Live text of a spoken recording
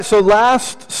So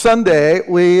last Sunday,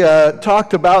 we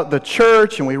talked about the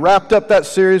church, and we wrapped up that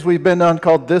series we've been on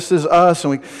called This Is Us,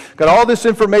 and we got all this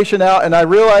information out, and I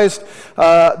realized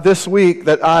this week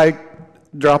that I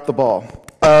dropped the ball.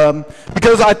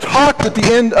 Because I talked at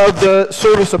the end of the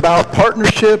service about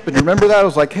partnership, and you remember that? I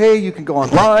was like, hey, you can go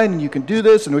online, and you can do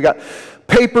this, and we got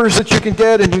papers that you can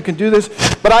get, and you can do this,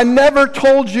 but I never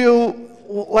told you,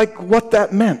 like, what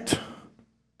that meant.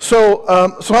 So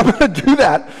I'm going to do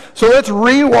that. So let's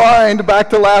rewind back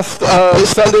to last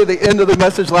Sunday, the end of the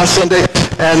message last Sunday,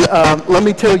 and let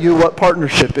me tell you what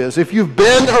partnership is. If you've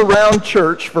been around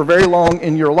church for very long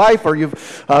in your life, or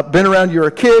you've been around, you're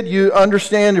a kid, you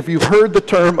understand if you've heard the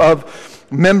term of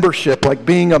membership, like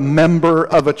being a member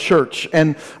of a church.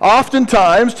 And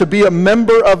oftentimes, to be a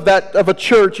member of a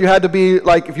church, you had to be,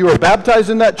 like, if you were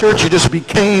baptized in that church, you just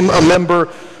became a member.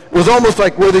 It was almost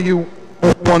like whether you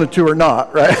wanted to or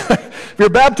not, right? If you're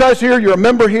baptized here, you're a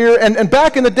member here. And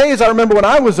back in the days, I remember when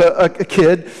I was a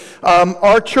kid,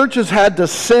 our churches had to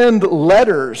send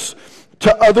letters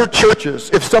to other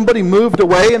churches. If somebody moved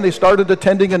away and they started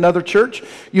attending another church,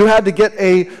 you had to get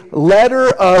a letter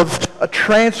of a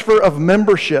transfer of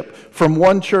membership from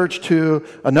one church to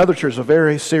another church. A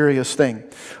very serious thing.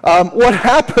 What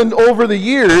happened over the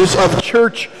years of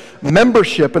church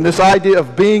membership and this idea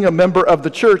of being a member of the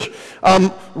church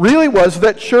really was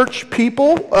that church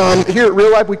people, here at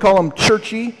Real Life we call them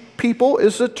churchy people,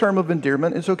 is a term of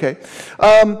endearment, it's okay.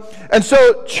 And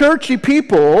so churchy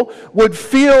people would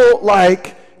feel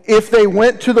like if they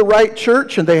went to the right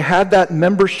church and they had that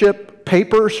membership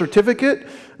paper certificate,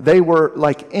 they were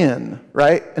like in,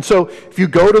 right? And so if you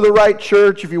go to the right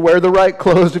church, if you wear the right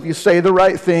clothes, if you say the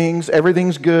right things,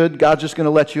 everything's good, God's just going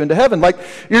to let you into heaven. Like,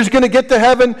 you're just going to get to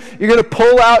heaven, you're going to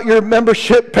pull out your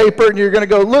membership paper, and you're going to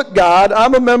go, look, God,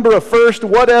 I'm a member of First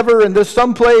whatever in this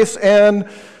someplace, and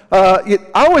I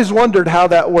always wondered how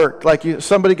that worked. Like,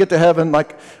 somebody get to heaven,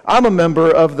 like, I'm a member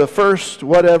of the First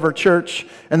whatever church,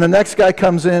 and the next guy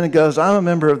comes in and goes, I'm a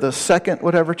member of the Second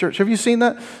whatever church. Have you seen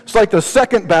that? It's like the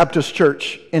Second Baptist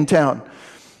church in town.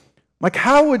 Like,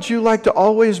 how would you like to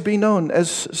always be known as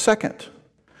second?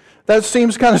 That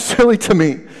seems kind of silly to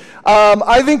me.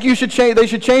 I think they should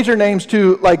change their names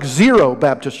to, like, Zero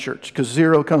Baptist Church, because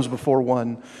 0 comes before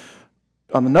 1.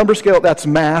 On the number scale, that's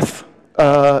math.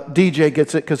 DJ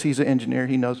gets it because he's an engineer,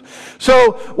 he knows.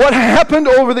 So what happened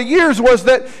over the years was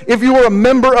that if you were a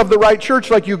member of the right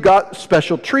church, like, you got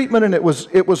special treatment and it was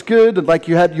good, and like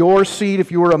you had your seat.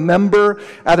 If you were a member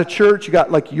at a church, you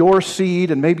got like your seat,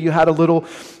 and maybe you had a little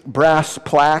brass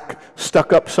plaque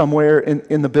stuck up somewhere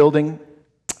in the building.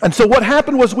 And so what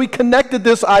happened was we connected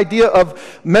this idea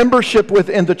of membership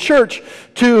within the church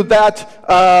to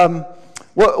that.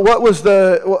 What's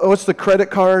the credit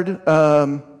card?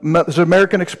 The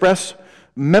American Express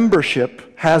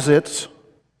membership has its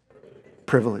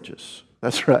privileges.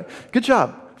 That's right. Good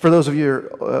job for those of you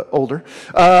who are older.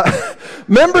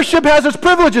 Membership has its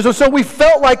privileges, and so we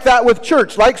felt like that with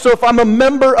church. Like, so if I'm a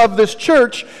member of this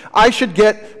church, I should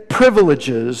get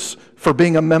privileges for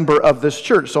being a member of this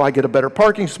church. So I get a better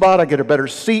parking spot, I get a better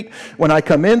seat when I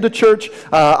come into church,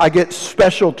 I get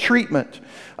special treatment.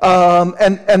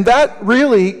 And that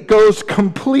really goes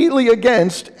completely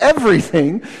against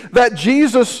everything that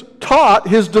Jesus taught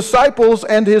his disciples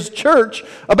and his church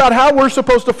about how we're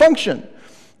supposed to function.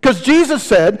 Because Jesus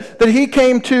said that he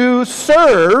came to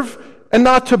serve and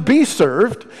not to be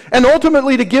served, and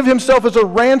ultimately to give himself as a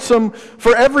ransom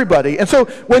for everybody. And so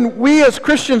when we as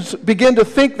Christians begin to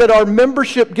think that our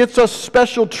membership gets us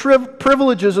special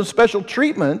privileges and special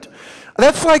treatment,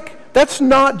 that's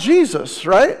not Jesus,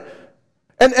 right?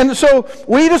 And so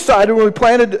we decided when we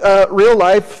planted Real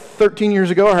Life 13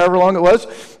 years ago, or however long it was,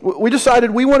 we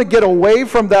decided we want to get away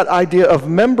from that idea of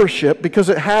membership because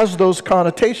it has those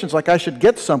connotations, like I should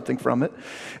get something from it.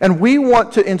 And we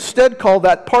want to instead call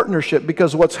that partnership,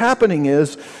 because what's happening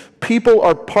is people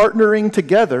are partnering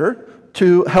together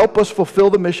to help us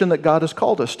fulfill the mission that God has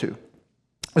called us to.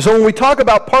 So when we talk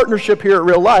about partnership here at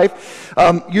Real Life,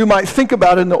 you might think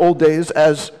about it in the old days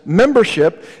as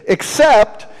membership,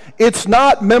 except it's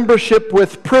not membership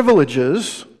with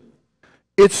privileges,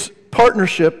 it's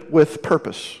partnership with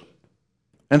purpose.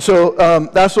 And so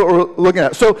that's what we're looking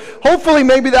at. So hopefully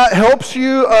maybe that helps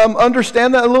you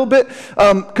understand that a little bit.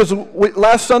 Because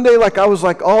last Sunday, like, I was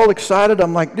like all excited.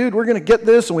 I'm like, dude, we're going to get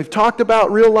this. And we've talked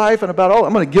about real life and about all.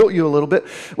 I'm going to guilt you a little bit.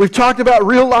 We've talked about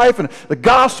real life and the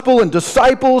gospel and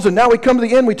disciples. And now we come to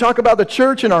the end. We talk about the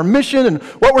church and our mission and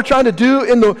what we're trying to do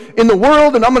in the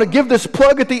world. And I'm going to give this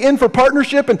plug at the end for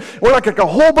partnership. And we're like a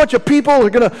whole bunch of people who are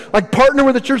going to like partner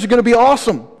with the church. It's going to be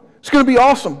awesome. It's going to be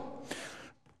awesome.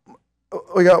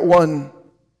 We got one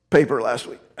paper last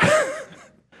week.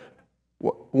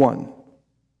 One.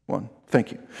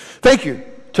 Thank you. Thank you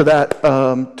to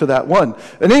that one.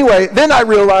 And anyway, then I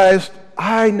realized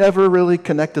I never really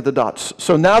connected the dots.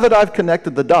 So now that I've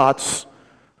connected the dots,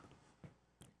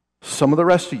 some of the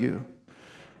rest of you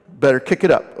better kick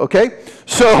it up, okay?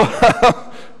 So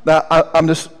now I'm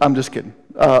just kidding.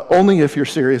 Only if you're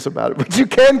serious about it. But you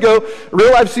can go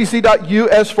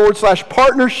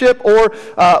reallifecc.us/partnership, or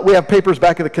we have papers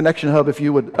back at the Connection Hub if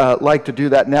you would like to do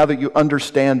that now that you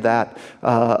understand that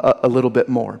a little bit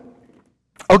more.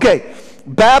 Okay,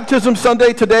 Baptism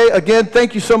Sunday today. Again,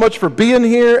 thank you so much for being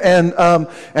here and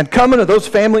coming, to those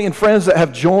family and friends that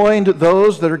have joined,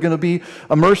 those that are going to be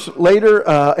immersed later,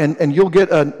 and you'll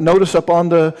get a notice up on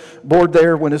the board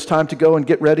there when it's time to go and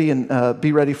get ready and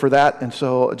be ready for that. And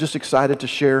so just excited to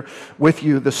share with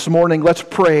you this morning. Let's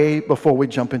pray before we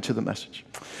jump into the message.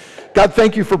 God,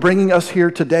 thank you for bringing us here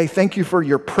today. Thank you for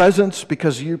your presence,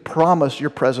 because you promise your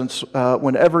presence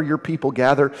whenever your people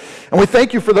gather. And we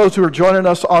thank you for those who are joining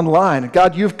us online.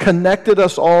 God, you've connected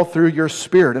us all through your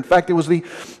Spirit. In fact, it was the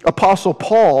Apostle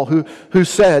Paul who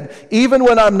said, even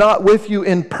when I'm not with you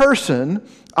in person,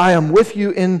 I am with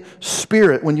you in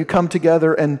spirit when you come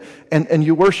together and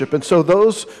you worship. And so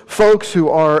those folks who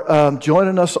are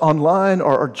joining us online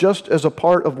are just as a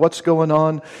part of what's going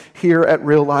on here at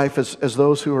Real Life as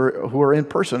those who are in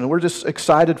person. And we're just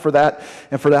excited for that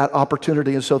and for that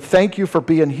opportunity. And so thank you for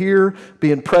being here,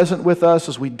 being present with us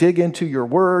as we dig into your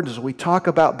word, as we talk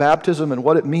about baptism and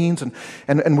what it means,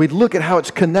 and we look at how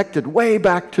it's connected way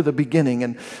back to the beginning.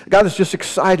 And God, it's just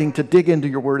exciting to dig into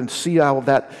your word and see how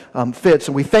that fits.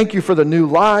 And we thank you for the new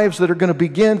lives that are going to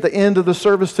begin at the end of the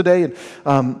service today. And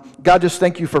God, just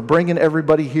thank you for bringing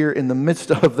everybody here in the midst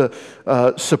of the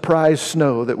surprise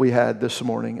snow that we had this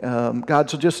morning. God,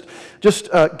 so just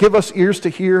give us ears to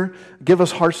hear, give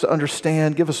us hearts to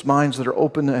understand, give us minds that are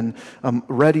open and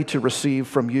ready to receive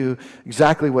from you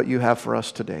exactly what you have for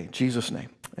us today. In Jesus' name,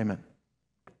 amen.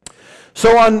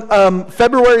 So on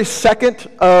February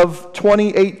 2nd of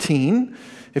 2018,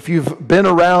 if you've been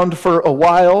around for a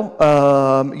while,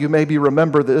 you maybe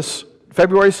remember this.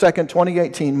 February 2nd,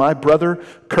 2018, my brother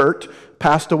Kurt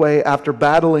passed away after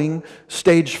battling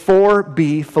stage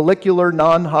 4B follicular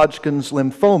non-Hodgkin's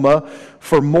lymphoma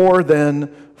for more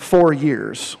than 4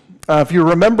 years. If you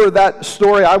remember that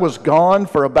story, I was gone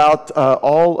for about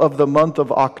all of the month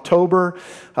of October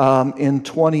in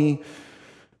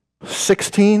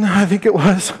 2016, I think it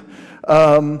was.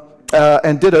 And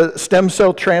did a stem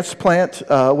cell transplant,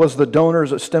 was the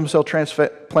donors at stem cell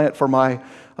transplant for my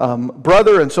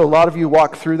brother. And so a lot of you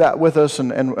walked through that with us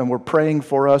and were praying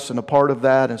for us and a part of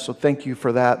that. And so thank you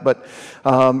for that. But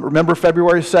remember,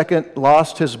 February 2nd,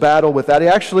 lost his battle with that. He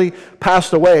actually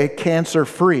passed away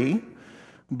cancer-free.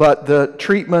 But the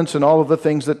treatments and all of the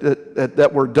things that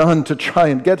were done to try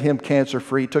and get him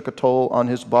cancer-free took a toll on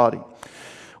his body.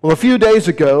 Well, a few days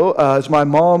ago, as my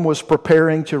mom was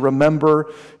preparing to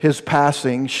remember his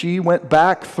passing, she went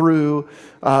back through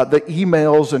the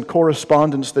emails and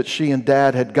correspondence that she and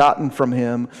Dad had gotten from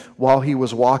him while he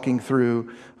was walking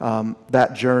through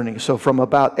that journey. So from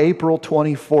about April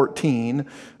 2014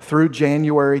 through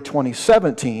January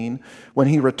 2017, when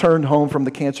he returned home from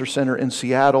the cancer center in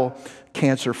Seattle,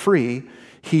 cancer-free,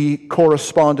 he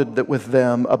corresponded with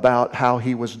them about how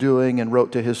he was doing and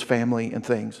wrote to his family and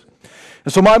things.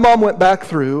 And so my mom went back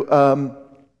through,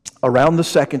 around the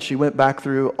 2nd, she went back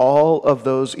through all of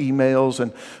those emails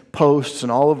and posts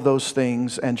and all of those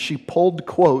things, and she pulled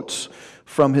quotes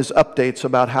from his updates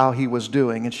about how he was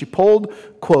doing. And she pulled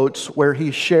quotes where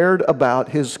he shared about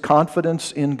his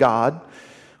confidence in God,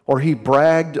 or he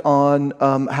bragged on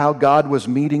how God was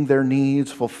meeting their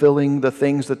needs, fulfilling the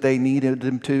things that they needed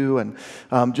him to, and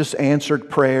just answered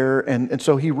prayer. And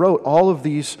so he wrote all of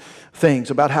these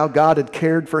things about how God had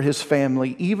cared for his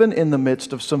family, even in the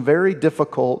midst of some very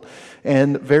difficult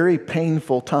and very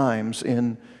painful times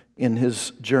in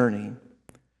his journey.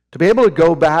 To be able to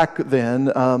go back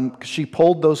then, she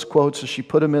pulled those quotes and she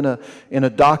put them in a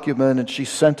document and she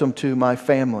sent them to my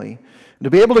family. To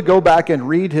be able to go back and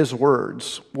read his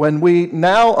words, when we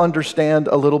now understand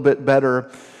a little bit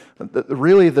better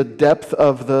really the depth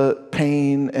of the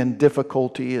pain and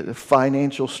difficulty, the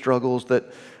financial struggles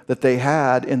that they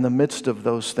had in the midst of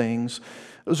those things,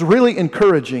 it was really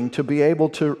encouraging to be able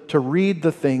to read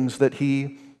the things that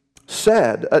he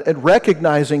said, and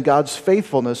recognizing God's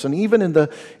faithfulness, and even in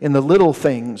the little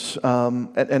things,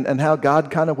 and how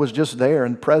God kind of was just there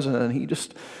and present, and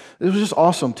it was just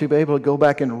awesome to be able to go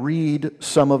back and read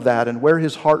some of that and where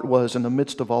his heart was in the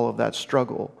midst of all of that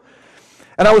struggle.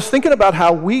 And I was thinking about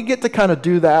how we get to kind of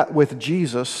do that with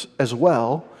Jesus as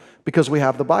well, because we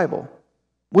have the Bible.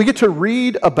 We get to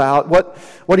read about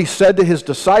what he said to his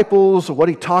disciples, what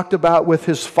he talked about with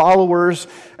his followers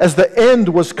as the end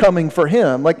was coming for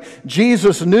him. Like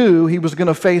Jesus knew he was going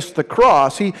to face the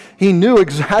cross. He knew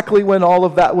exactly when all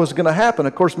of that was going to happen.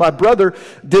 Of course, my brother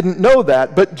didn't know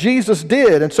that, but Jesus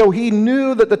did. And so he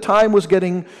knew that the time was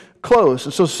getting close.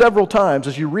 And so several times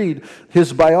as you read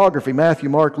his biography, Matthew,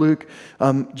 Mark, Luke,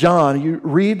 John, you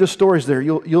read the stories there,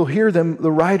 you'll hear them,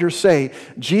 the writers say,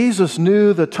 Jesus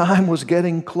knew the time was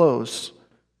getting close.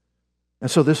 And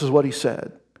so this is what he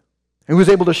said. He was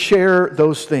able to share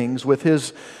those things with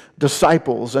his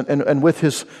disciples and with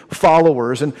his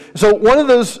followers. And so one of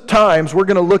those times we're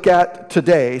going to look at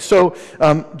today. So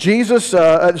Jesus,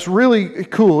 it's really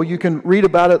cool. You can read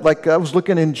about it, like I was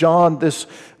looking in John this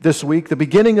week, the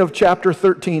beginning of chapter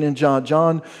 13 in John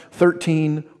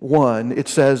 13:1. It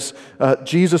says,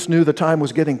 Jesus knew the time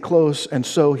was getting close, and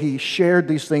so he shared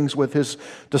these things with his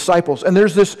disciples. And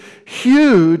there's this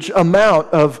huge amount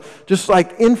of just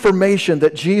like information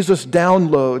that Jesus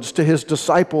downloads to his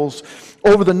disciples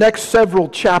over the next several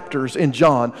chapters in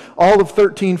John, all of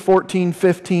 13, 14,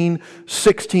 15,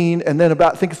 16, and then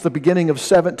about, I think it's the beginning of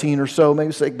 17 or so, maybe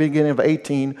it's the beginning of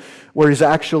 18, where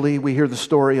we hear the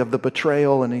story of the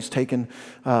betrayal and he's taken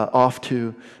off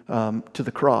to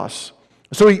the cross.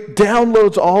 So he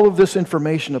downloads all of this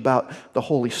information about the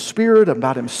Holy Spirit,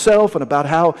 about himself, and about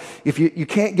how if you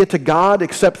can't get to God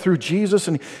except through Jesus.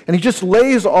 And he just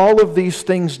lays all of these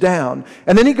things down.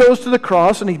 And then he goes to the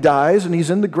cross and he dies and he's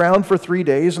in the ground for 3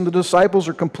 days. And the disciples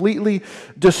are completely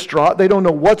distraught. They don't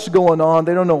know what's going on.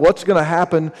 They don't know what's going to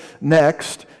happen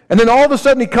next. And then all of a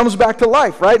sudden he comes back to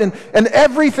life, right? And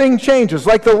everything changes.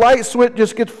 Like the light switch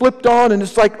just gets flipped on and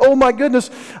it's like, oh my goodness,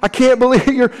 I can't believe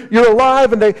you're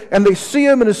alive. And they see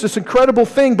him and it's this incredible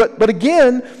thing. But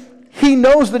again, he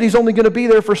knows that he's only going to be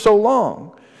there for so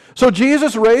long. So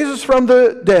Jesus raises from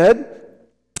the dead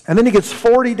and then he gets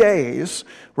 40 days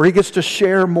where he gets to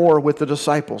share more with the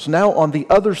disciples. Now on the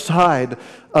other side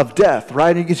of death,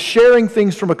 right? And he's sharing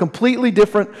things from a completely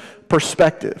different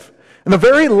perspective. And the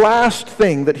very last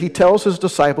thing that he tells his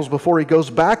disciples before he goes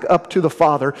back up to the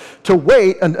Father to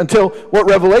wait until what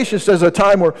Revelation says a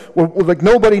time where like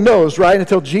nobody knows, right?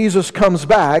 Until Jesus comes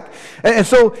back. And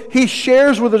so he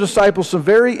shares with the disciples some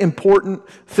very important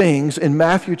things in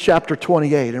Matthew chapter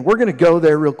 28. And we're going to go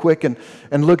there real quick and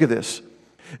look at this.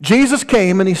 Jesus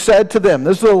came and he said to them,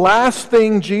 this is the last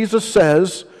thing Jesus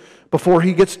says before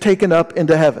he gets taken up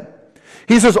into heaven.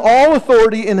 He says, all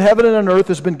authority in heaven and on earth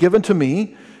has been given to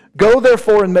me. Go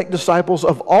therefore and make disciples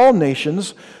of all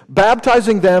nations,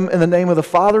 baptizing them in the name of the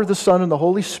Father, the Son, and the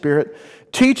Holy Spirit,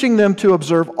 teaching them to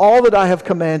observe all that I have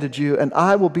commanded you, and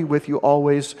I will be with you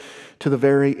always to the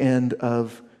very end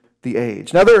of the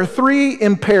age. Now there are 3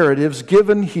 imperatives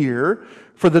given here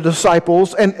for the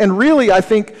disciples, and really I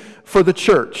think for the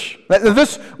church.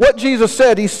 This, what Jesus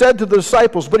said, he said to the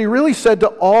disciples, but he really said to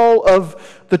all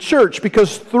of the church,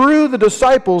 because through the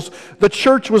disciples, the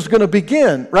church was going to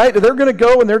begin, right? They're going to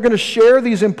go and they're going to share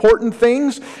these important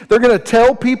things. They're going to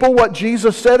tell people what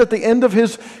Jesus said at the end of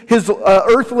his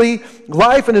earthly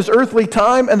life and his earthly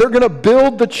time, and they're going to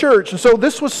build the church. And so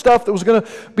this was stuff that was going to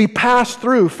be passed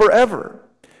through forever.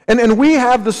 And we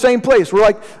have the same place. We're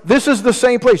like, this is the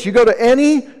same place. You go to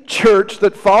any church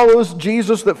that follows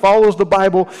Jesus, that follows the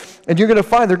Bible, and you're going to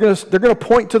find they're going to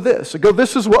point to this. And go,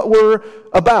 this is what we're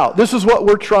about. This is what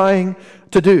we're trying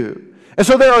to do. And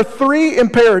so there are 3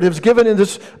 imperatives given in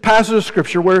this passage of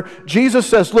Scripture where Jesus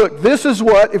says, look, this is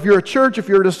what, if you're a church, if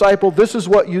you're a disciple, this is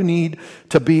what you need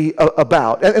to be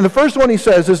about. And the first one he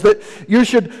says is that you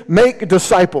should make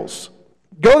disciples.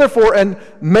 Go therefore and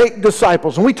make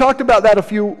disciples. And we talked about that a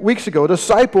few weeks ago.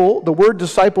 Disciple, the word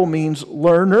disciple means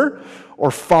learner or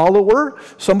follower,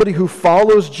 somebody who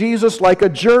follows Jesus like a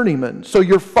journeyman. So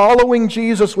you're following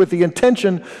Jesus with the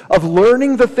intention of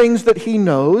learning the things that he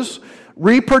knows,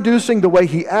 reproducing the way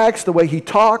he acts, the way he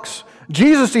talks.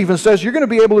 Jesus even says, you're going to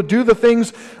be able to do the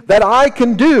things that I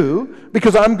can do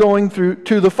because I'm going through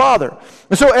to the Father.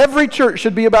 And so every church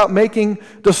should be about making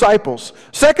disciples.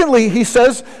 Secondly, he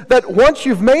says that once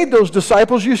you've made those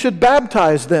disciples, you should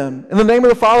baptize them in the name of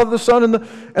the Father, the Son,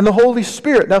 and the Holy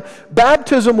Spirit. Now,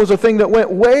 baptism was a thing that went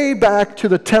way back to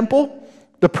the temple.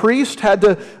 The priest had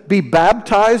to be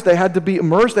baptized. They had to be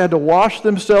immersed. They had to wash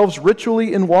themselves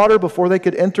ritually in water before they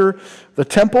could enter the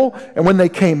temple. And when they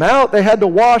came out, they had to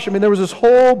wash. I mean, there was this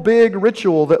whole big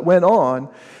ritual that went on.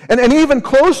 And even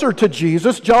closer to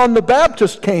Jesus, John the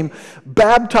Baptist came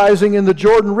baptizing in the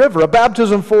Jordan River, a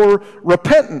baptism for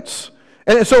repentance.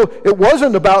 And so it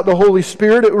wasn't about the Holy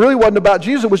Spirit. It really wasn't about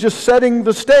Jesus. It was just setting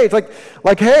the stage.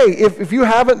 Like hey, if you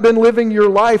haven't been living your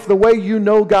life the way you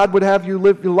know God would have you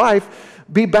live your life,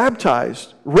 be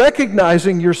baptized,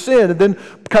 recognizing your sin, and then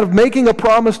kind of making a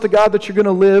promise to God that you're going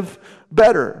to live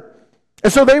better.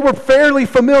 And so they were fairly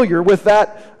familiar with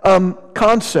that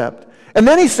concept. And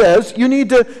then he says, you need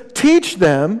to teach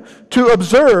them to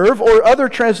observe, or other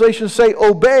translations say,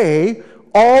 obey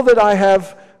all that I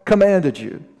have commanded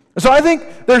you. So I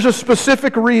think there's a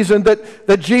specific reason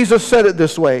that Jesus said it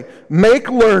this way. Make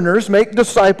learners, make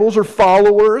disciples or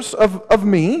followers of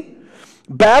me,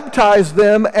 baptize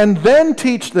them, and then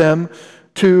teach them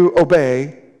to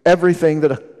obey everything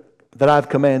that I've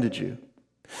commanded you.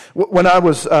 When I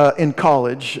was in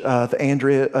college,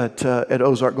 Andrea at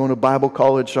Ozark, going to Bible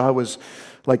college, so I was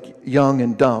like young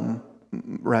and dumb,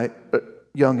 right?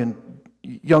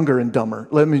 Younger and dumber.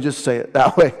 Let me just say it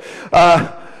that way.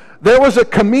 There was a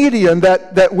comedian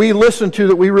that we listened to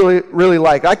that we really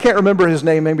like. I can't remember his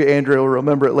name. Maybe Andrea will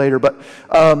remember it later. But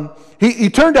he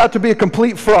turned out to be a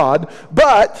complete fraud.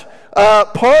 But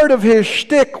part of his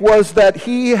shtick was that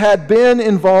he had been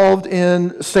involved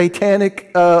in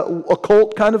satanic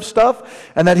occult kind of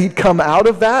stuff, and that he'd come out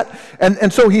of that.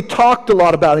 And so he talked a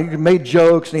lot about it. He made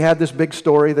jokes, and he had this big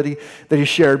story that he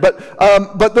shared. But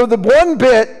the one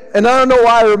bit, and I don't know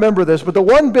why I remember this, but the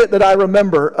one bit that I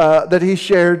remember that he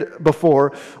shared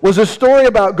before was a story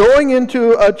about going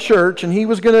into a church, and he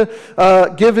was going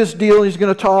to give his deal, and he's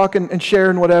going to talk and share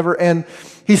and whatever, and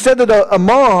he said that a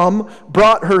mom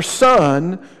brought her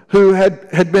son who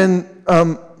had been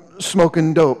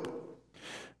smoking dope,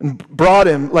 and brought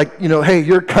him, like, hey,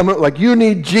 you're coming, like, you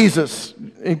need Jesus.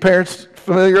 Any parents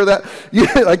familiar with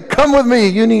that? Like, come with me,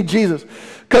 you need Jesus,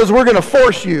 because we're going to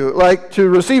force you, like, to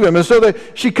receive him. And so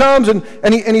she comes, and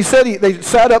he said they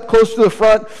sat up close to the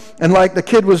front, and like the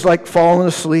kid was like falling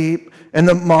asleep, and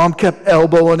the mom kept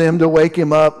elbowing him to wake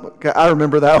him up. I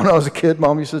remember that when I was a kid.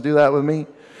 Mom used to do that with me.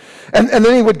 And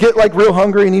then he would get like real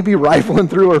hungry, and he'd be rifling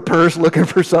through her purse looking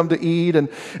for something to eat. And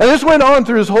this went on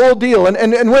through his whole deal.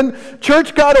 And when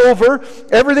church got over,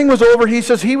 everything was over, he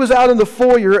says he was out in the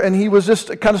foyer, and he was just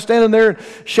kind of standing there and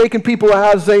shaking people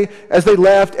out as they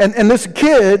left. And this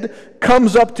kid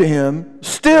comes up to him,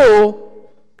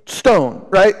 still stoned,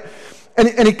 right?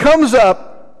 And he comes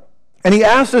up, and he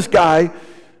asks this guy,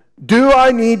 do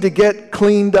I need to get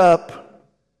cleaned up?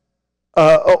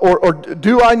 Or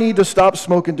do I need to stop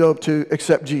smoking dope to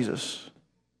accept Jesus?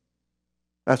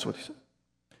 That's what he said.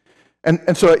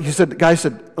 And so he said, the guy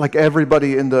said, like,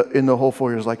 everybody in the whole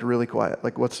foyer is like really quiet.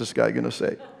 Like, what's this guy going to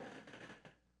say?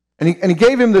 And he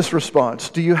gave him this response.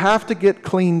 Do you have to get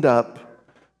cleaned up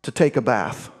to take a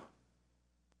bath?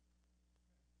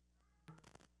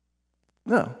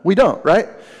 No, we don't, right?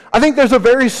 I think there's a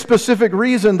very specific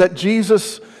reason that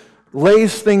Jesus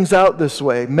lays things out this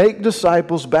way. Make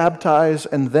disciples, baptize,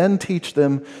 and then teach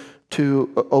them to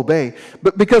obey.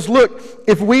 But because look,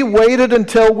 if we waited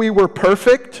until we were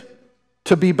perfect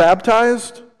to be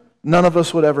baptized, none of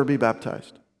us would ever be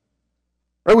baptized.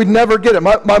 Right? We'd never get it.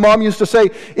 My mom used to say,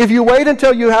 if you wait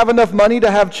until you have enough money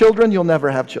to have children, you'll never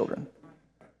have children.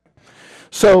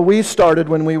 So we started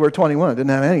when we were 21, didn't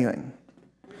have anything.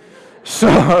 So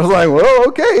I was like, well,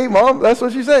 okay, Mom, that's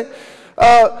what she said.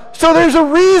 So there's a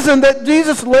reason that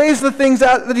Jesus lays the things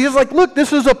out, that he's like, look,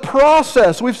 this is a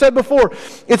process. We've said before,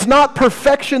 it's not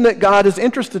perfection that God is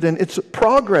interested in, it's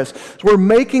progress. So we're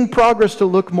making progress to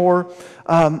look more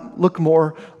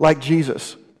like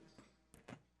Jesus.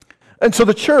 And so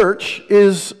the church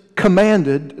is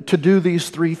commanded to do these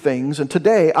three things. And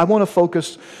today I want to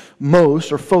focus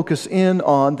in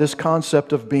on this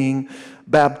concept of being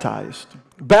baptized.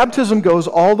 Baptism goes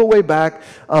all the way back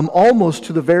almost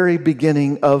to the very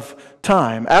beginning of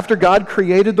time. After God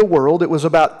created the world, it was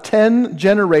about 10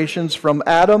 generations from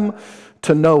Adam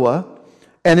to Noah.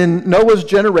 And in Noah's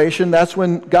generation, that's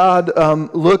when God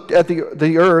looked at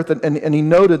the earth and he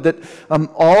noted that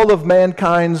all of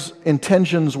mankind's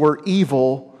intentions were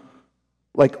evil,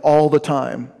 like all the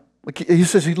time. Like he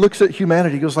says, he looks at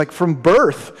humanity, he goes like from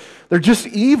birth, they're just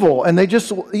evil, and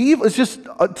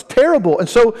it's terrible. And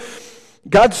so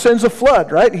God sends a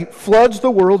flood, right? He floods the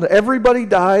world, and everybody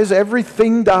dies,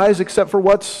 everything dies except for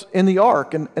what's in the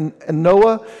ark. And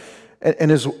Noah and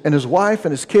his wife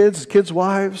and his kids'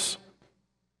 wives,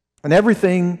 and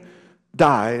everything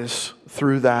dies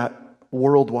through that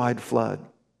worldwide flood.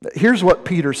 Here's what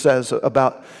Peter says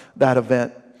about that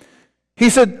event. He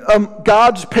said,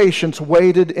 God's patience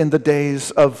waited in the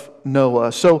days of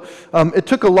Noah. So it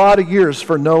took a lot of years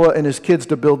for Noah and his kids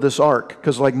to build this ark,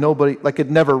 because it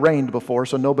never rained before,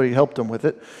 so nobody helped him with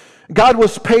it. God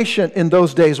was patient in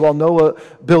those days while Noah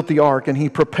built the ark, and he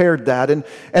prepared that.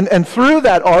 And through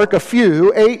that ark,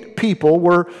 8 people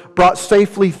were brought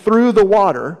safely through the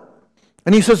water.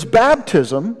 And he says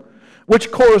baptism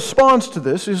which corresponds to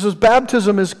this. He says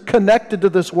baptism is connected to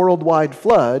this worldwide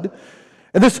flood.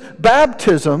 And this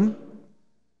baptism,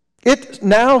 it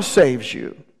now saves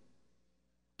you.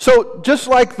 So just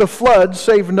like the flood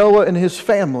saved Noah and his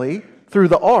family through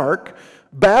the ark,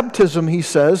 baptism, he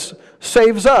says,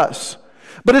 saves us.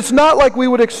 But it's not like we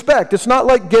would expect. It's not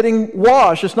like getting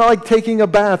washed. It's not like taking a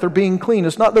bath or being clean.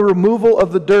 It's not the removal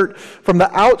of the dirt from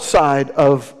the outside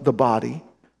of the body.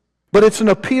 But it's an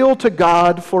appeal to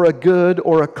God for a good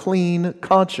or a clean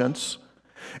conscience.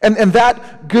 And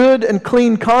that good and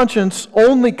clean conscience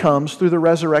only comes through the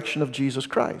resurrection of Jesus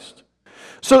Christ.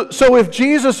 So if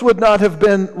Jesus would not have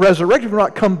been resurrected, would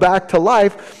not come back to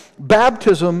life,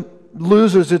 baptism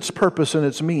loses its purpose and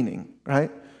its meaning,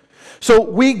 right? So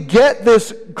we get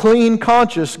this clean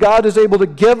conscience. God is able to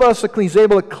give us He's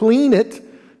able to clean it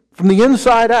from the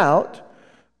inside out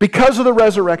because of the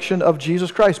resurrection of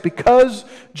Jesus Christ. Because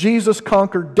Jesus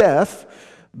conquered death,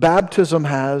 baptism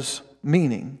has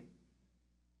meaning.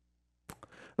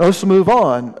 Now let's move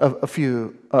on a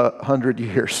few hundred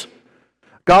years.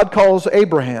 God calls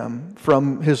Abraham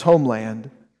from his homeland,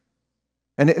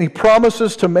 and he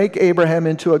promises to make Abraham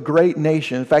into a great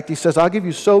nation. In fact, he says, I'll give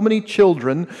you so many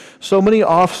children, so many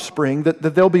offspring, that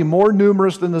they'll be more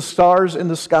numerous than the stars in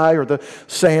the sky or the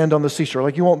sand on the seashore.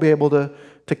 Like you won't be able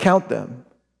to count them.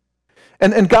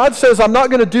 And God says, I'm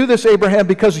not going to do this, Abraham,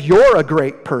 because you're a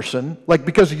great person, like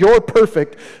because you're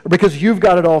perfect, or because you've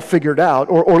got it all figured out,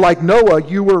 or like Noah,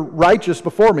 you were righteous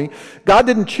before me. God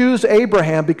didn't choose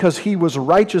Abraham because he was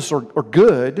righteous or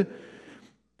good.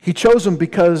 He chose him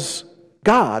because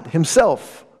God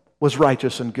himself was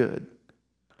righteous and good.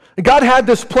 And God had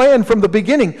this plan from the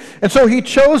beginning. And so he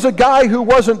chose a guy who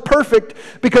wasn't perfect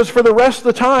because for the rest of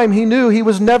the time he knew he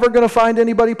was never going to find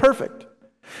anybody perfect.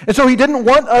 And so he didn't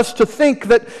want us to think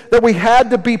that we had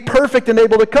to be perfect and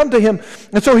able to come to him.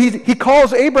 And so he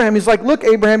calls Abraham. He's like, look,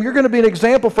 Abraham, you're going to be an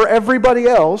example for everybody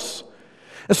else.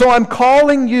 And so I'm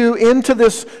calling you into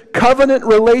this covenant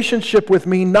relationship with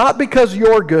me, not because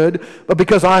you're good, but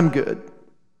because I'm good.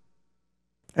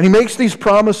 And he makes these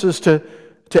promises to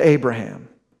Abraham.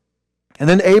 And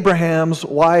then Abraham's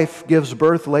wife gives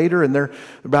birth later, and they're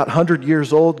about 100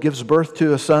 years old, gives birth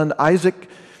to a son, Isaac.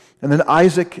 And then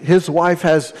Isaac, his wife,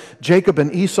 has Jacob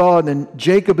and Esau, and then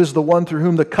Jacob is the one through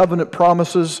whom the covenant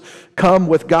promises come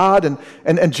with God.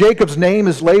 And Jacob's name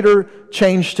is later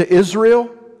changed to Israel.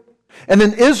 And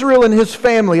then Israel and his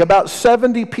family, about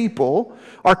 70 people,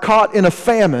 are caught in a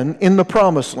famine in the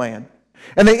promised land.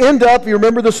 And they end up, you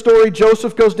remember the story,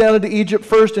 Joseph goes down into Egypt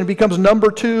first and becomes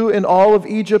number 2 in all of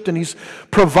Egypt, and he's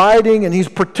providing and he's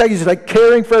protecting, he's like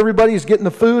caring for everybody, he's getting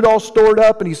the food all stored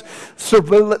up, and he's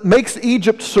makes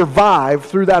Egypt survive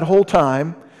through that whole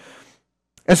time.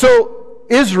 And so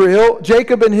Israel,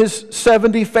 Jacob and his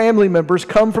 70 family members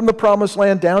come from the promised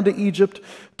land down to Egypt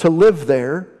to live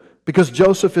there because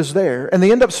Joseph is there, and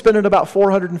they end up spending about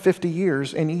 450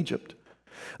 years in Egypt.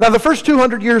 Now, the first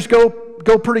 200 years go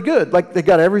pretty good. Like, they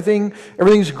got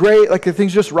everything's great, like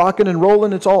things just rocking and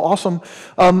rolling, it's all awesome.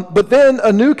 But then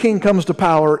a new king comes to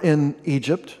power in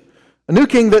Egypt, a new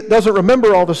king that doesn't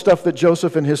remember all the stuff that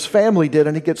Joseph and his family did,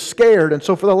 and he gets scared. And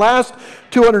so for the last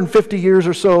 250 years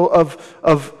or so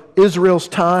of Israel's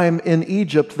time in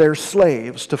Egypt, they're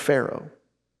slaves to Pharaoh.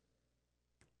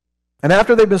 And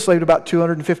after they've been enslaved about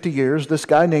 250 years, this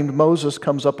guy named Moses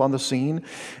comes up on the scene.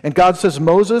 And God says,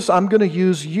 Moses, I'm going to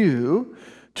use you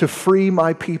to free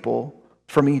my people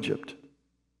from Egypt.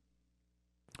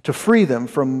 To free them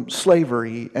from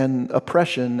slavery and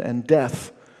oppression and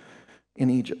death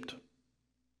in Egypt.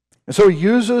 And so he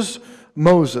uses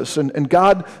Moses, and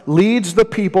God leads the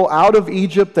people out of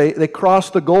Egypt. They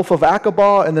crossed the Gulf of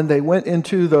Aqaba, and then they went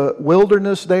into the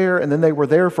wilderness there, and then they were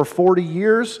there for 40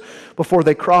 years before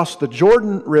they crossed the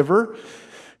Jordan River,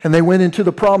 and they went into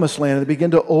the Promised Land, and they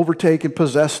began to overtake and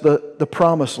possess the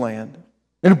Promised Land.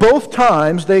 And both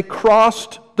times they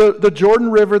crossed the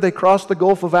Jordan River, they crossed the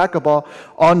Gulf of Aqaba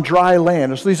on dry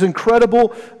land. There's these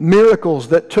incredible miracles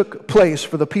that took place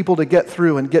for the people to get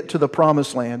through and get to the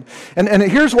Promised Land. And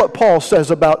here's what Paul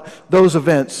says about those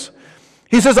events.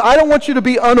 He says, I don't want you to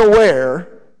be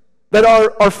unaware that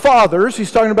our fathers,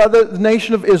 he's talking about the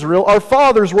nation of Israel, our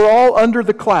fathers were all under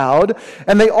the cloud,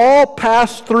 and they all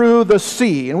passed through the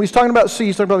sea. And when he's talking about sea,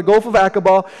 he's talking about the Gulf of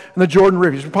Aqaba and the Jordan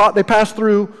River. They passed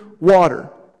through water.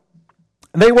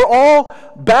 And they were all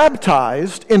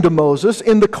baptized into Moses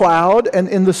in the cloud and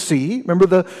in the sea. Remember,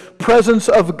 the presence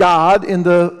of God in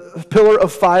the pillar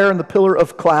of fire and the pillar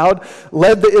of cloud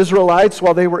led the Israelites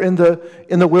while they were in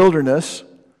the wilderness.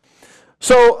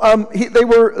 So they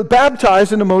were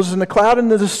baptized into Moses in the cloud and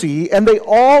in the sea, and they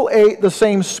all ate the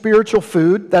same spiritual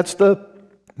food. That's the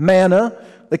manna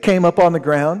that came up on the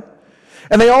ground.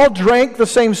 And they all drank the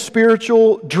same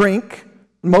spiritual drink.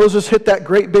 Moses hit that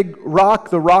great big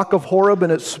rock, the rock of Horeb,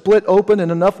 and it split open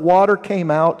and enough water came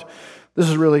out. This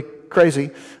is really crazy.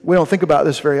 We don't think about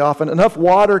this very often. Enough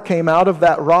water came out of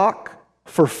that rock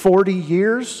for 40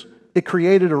 years. It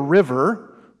created a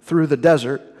river through the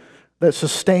desert that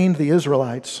sustained the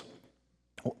Israelites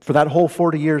for that whole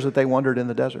 40 years that they wandered in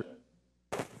the desert.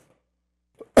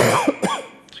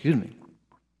 Excuse me.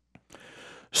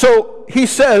 So he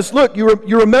says, look, you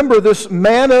remember this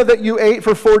manna that you ate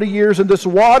for 40 years and this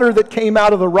water that came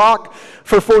out of the rock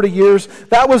for 40 years.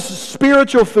 That was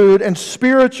spiritual food and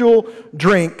spiritual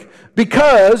drink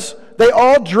because they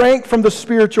all drank from the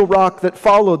spiritual rock that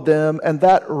followed them. And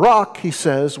that rock, he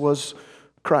says, was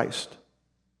Christ.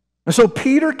 And so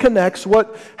Peter connects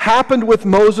what happened with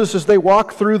Moses as they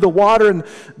walked through the water and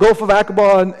Gulf of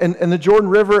Aqaba and the Jordan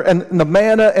River and the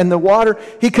manna and the water.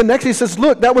 He connects, he says,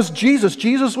 look, that was Jesus.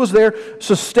 Jesus was there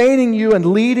sustaining you and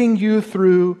leading you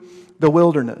through the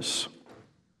wilderness.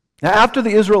 Now, after the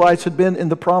Israelites had been in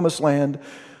the promised land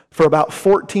for about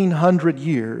 1,400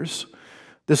 years,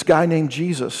 this guy named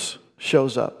Jesus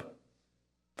shows up.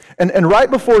 And right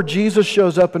before Jesus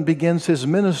shows up and begins his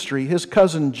ministry, his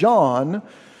cousin John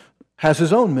has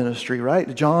his own ministry,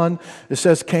 right? John, it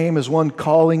says, came as one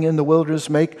calling in the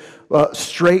wilderness, make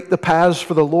straight the paths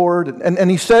for the Lord. And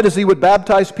he said as he would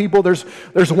baptize people, there's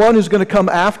one who's going to come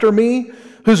after me,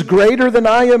 who's greater than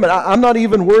I am, and I'm not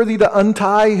even worthy to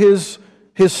untie his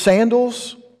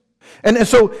sandals. And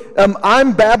so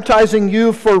I'm baptizing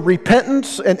you for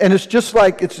repentance, and it's just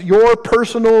like it's your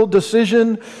personal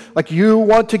decision, like you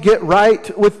want to get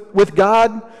right with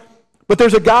God. But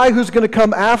there's a guy who's going to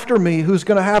come after me who's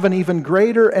going to have an even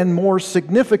greater and more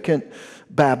significant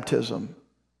baptism.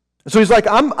 So he's like,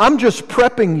 I'm just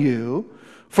prepping you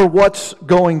for what's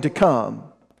going to come.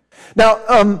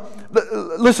 Now,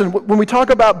 listen, when we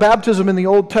talk about baptism in the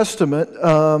Old Testament,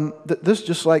 this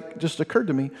just occurred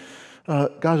to me.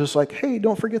 God's just like, hey,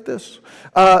 don't forget this.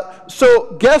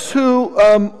 So guess who,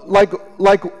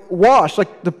 like washed,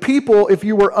 like the people, if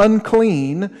you were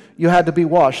unclean, you had to be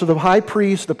washed. So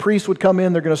the priest would come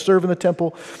in, they're going to serve in the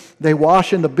temple. They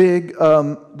wash in the big,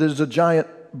 there's a giant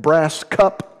brass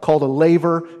cup called a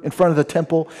laver in front of the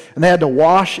temple, and they had to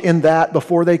wash in that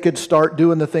before they could start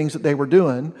doing the things that they were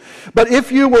doing. But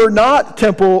if you were not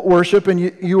temple worship and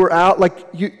you were out, like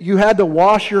you had to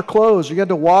wash your clothes, you had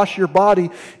to wash your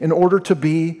body in order to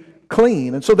be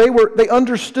clean. And so they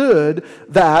understood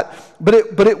that,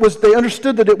 they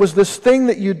understood that it was this thing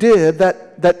that you did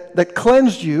that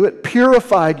cleansed you, it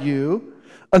purified you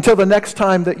until the next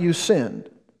time that you sinned.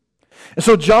 And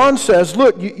so John says,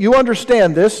 look, you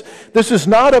understand this. This is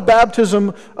not a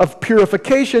baptism of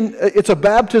purification. It's a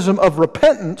baptism of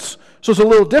repentance. So it's a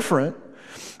little different.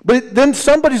 But then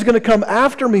somebody's going to come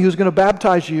after me who's going to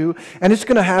baptize you, and it's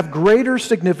going to have greater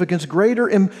significance, greater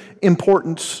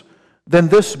importance than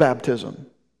this baptism.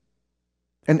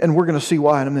 And we're going to see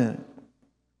why in a minute.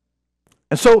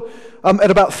 And so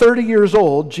at about 30 years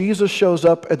old, Jesus shows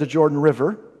up at the Jordan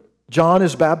River. John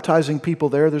is baptizing people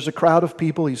there. There's a crowd of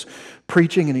people. He's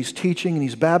preaching and he's teaching and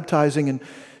he's baptizing,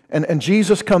 and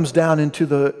Jesus comes down into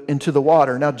the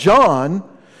water. Now John,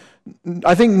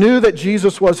 I think, knew that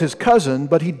Jesus was his cousin,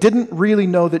 but he didn't really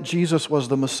know that Jesus was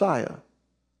the Messiah.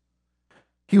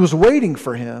 He was waiting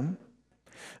for him.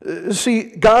 See,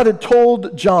 God had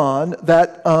told John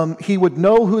that he would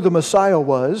know who the Messiah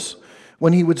was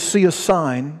when he would see a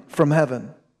sign from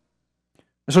heaven.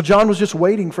 And so John was just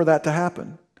waiting for that to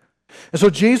happen. And so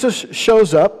Jesus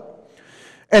shows up,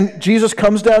 and Jesus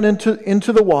comes down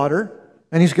into the water,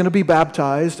 and he's going to be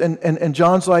baptized. And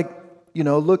John's like,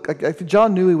 look, I think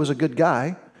John knew he was a good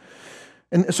guy.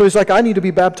 And so he's like, I need to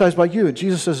be baptized by you. And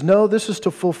Jesus says, no, this is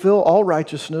to fulfill all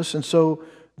righteousness. And so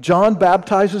John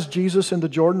baptizes Jesus in the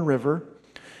Jordan River.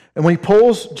 And when he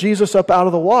pulls Jesus up out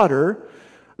of the water,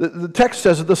 the text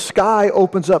says that the sky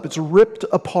opens up. It's ripped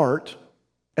apart.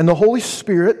 And the Holy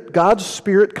Spirit, God's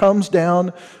Spirit, comes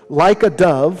down like a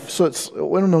dove. So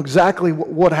we don't know exactly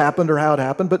what happened or how it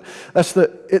happened, but that's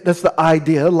the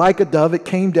idea. Like a dove, it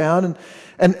came down,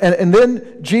 and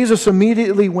then Jesus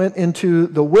immediately went into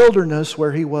the wilderness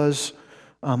where he was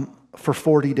for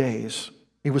 40 days.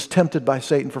 He was tempted by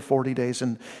Satan for 40 days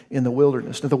in the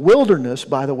wilderness. Now, the wilderness,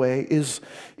 by the way, is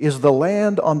the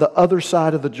land on the other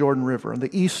side of the Jordan River, on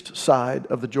the east side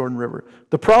of the Jordan River.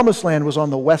 The promised land was on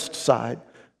the west side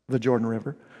the Jordan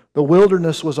River. The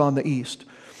wilderness was on the east.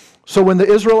 So when the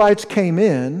Israelites came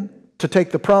in to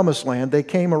take the promised land, they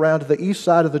came around to the east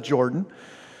side of the Jordan.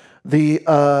 The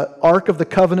Ark of the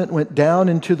Covenant went down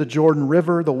into the Jordan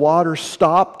River. The water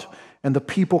stopped, and the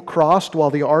people crossed while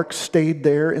the ark stayed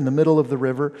there in the middle of the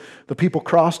river. The people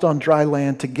crossed on dry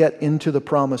land to get into the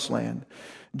promised land.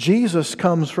 Jesus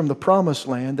comes from the promised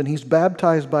land, and he's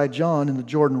baptized by John in the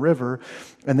Jordan River,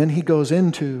 and then he goes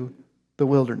into the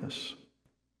wilderness.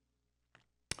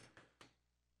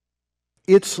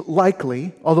 It's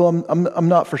likely, although I'm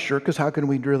not for sure, because how can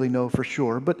we really know for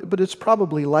sure, but it's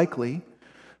probably likely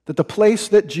that the place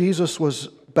that Jesus was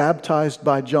baptized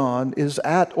by John is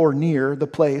at or near the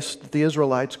place that the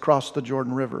Israelites crossed the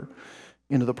Jordan River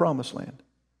into the promised land.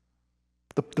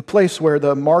 The place where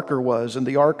the marker was and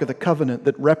the Ark of the Covenant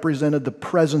that represented the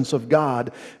presence of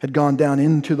God had gone down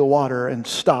into the water and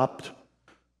stopped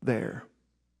there.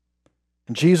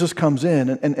 And Jesus comes in,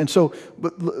 and so,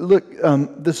 but look,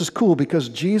 this is cool because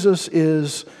Jesus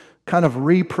is kind of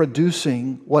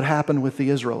reproducing what happened with the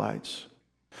Israelites.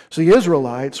 So the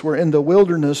Israelites were in the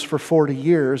wilderness for 40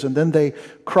 years, and then they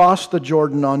crossed the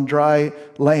Jordan on dry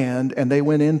land, and they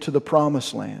went into the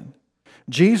promised land.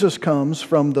 Jesus comes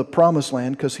from the promised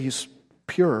land because he's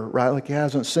pure, right? Like he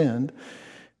hasn't sinned.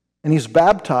 And he's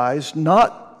baptized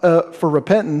not for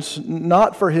repentance,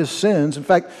 not for his sins. In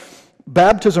fact,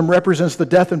 baptism represents the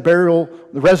death and burial,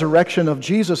 the resurrection of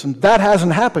Jesus, and that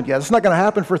hasn't happened yet. It's not going to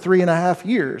happen for 3.5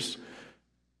 years.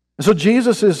 And so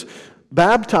Jesus is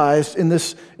baptized in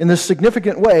this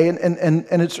significant way, and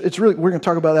it's really, we're going to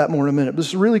talk about that more in a minute. This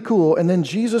is really cool. And then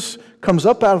Jesus comes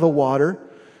up out of the water.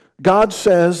 God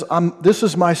says, this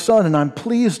is my son, and I'm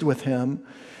pleased with him.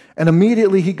 And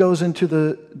immediately he goes into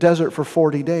the desert for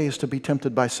 40 days to be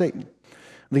tempted by Satan.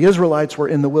 The Israelites were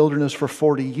in the wilderness for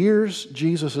 40 years.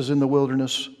 Jesus is in the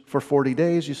wilderness for 40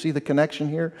 days. You see the connection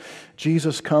here?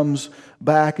 Jesus comes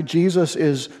back. Jesus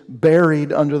is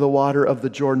buried under the water of the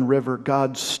Jordan River.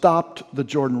 God stopped the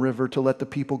Jordan River to let the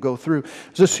people go through.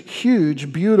 It's this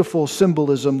huge, beautiful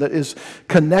symbolism that is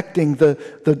connecting the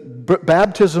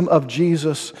baptism of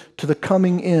Jesus to the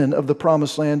coming in of the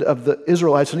promised land of the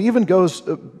Israelites. And it even goes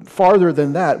farther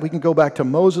than that. We can go back to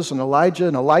Moses and Elijah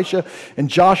and Elisha and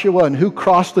Joshua and who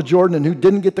crossed the Jordan and who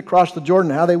didn't get to cross the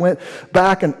Jordan and how they went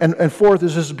back and forth.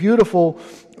 There's this beautiful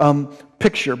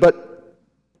picture. But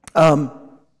the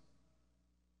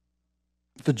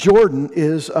Jordan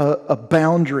is a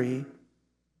boundary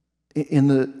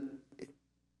in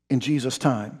Jesus'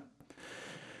 time.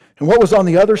 And what was on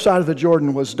the other side of the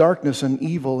Jordan was darkness and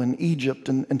evil and Egypt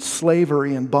and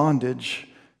slavery and bondage.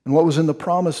 And what was in the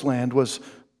promised land was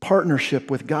partnership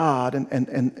with God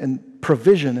and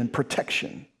provision and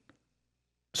protection.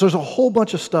 So there's a whole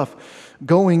bunch of stuff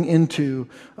going into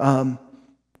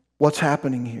what's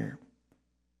happening here.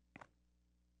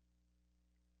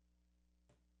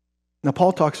 Now,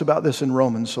 Paul talks about this in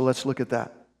Romans, so let's look at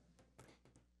that.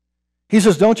 He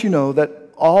says, don't you know that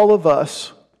all of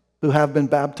us who have been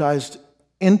baptized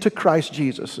into Christ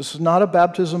Jesus, this is not a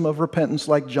baptism of repentance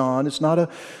like John, it's not a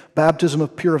baptism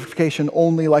of purification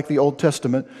only like the Old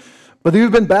Testament, but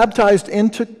you've been baptized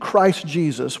into Christ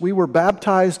Jesus. We were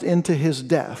baptized into his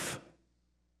death.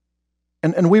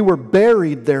 And we were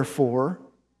buried, therefore,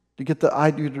 to get the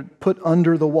idea to put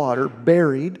under the water,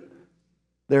 buried,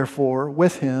 therefore,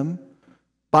 with him.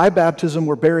 By baptism,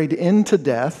 we're buried into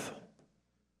death,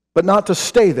 but not to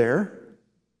stay there.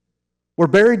 We're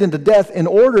buried into death in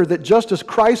order that just as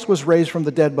Christ was raised from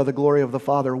the dead by the glory of the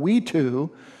Father, we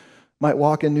too might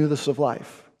walk in newness of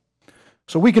life.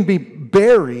 So we can be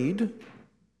buried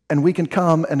and we can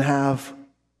come and have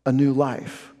a new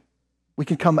life. We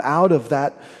can come out of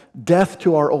that death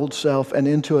to our old self and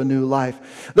into a new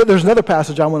life. There's another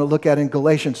passage I want to look at in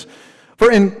Galatians.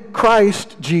 For in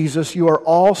Christ Jesus, you are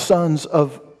all sons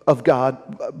of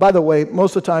God. By the way,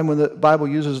 most of the time when the Bible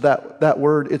uses that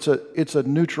word, it's a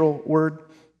neutral word.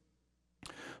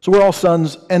 So we're all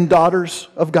sons and daughters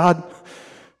of God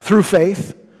through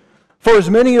faith. For as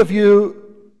many of you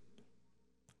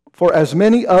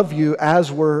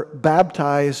as were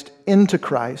baptized into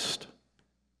Christ,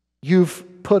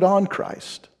 you've put on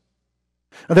Christ.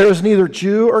 Now, there is neither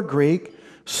Jew or Greek,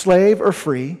 slave or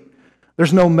free.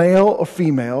 There's no male or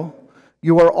female.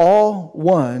 You are all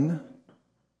one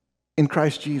in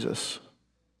Christ Jesus.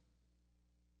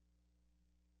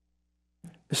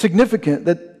 It's significant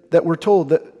that we're told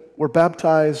that we're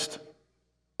baptized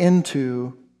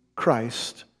into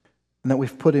Christ and that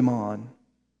we've put him on.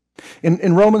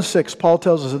 In Romans 6, Paul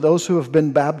tells us that those who have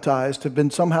been baptized have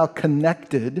been somehow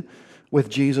connected with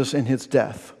Jesus in his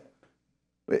death.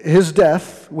 His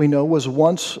death, we know, was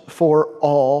once for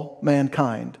all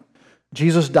mankind.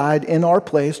 Jesus died in our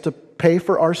place to pay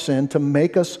for our sin, to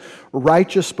make us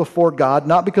righteous before God,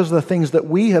 not because of the things that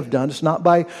we have done. It's not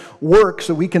by works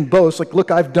that we can boast, like,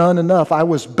 look, I've done enough. I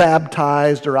was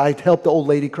baptized, or I helped the old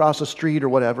lady cross the street, or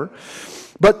whatever.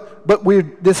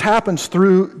 This happens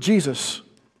through Jesus.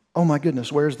 Oh my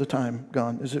goodness, where's the time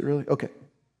gone? Is it really? Okay.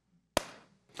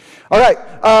 All right,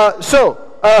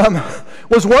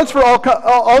 was once for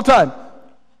all time.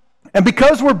 And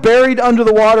because we're buried under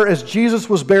the water as Jesus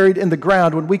was buried in the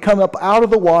ground, when we come up out of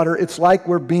the water, it's like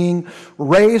we're being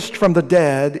raised from the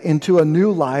dead into a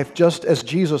new life, just as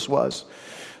Jesus was.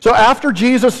 So after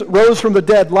Jesus rose from the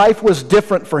dead, life was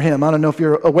different for him. I don't know if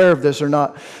you're aware of this or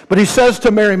not. But he says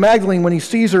to Mary Magdalene when he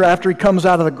sees her after he comes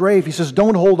out of the grave, he says,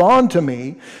 "Don't hold on to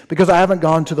me because I haven't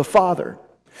gone to the Father."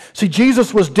 See,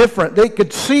 Jesus was different. They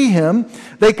could see him.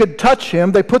 They could touch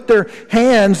him. They put their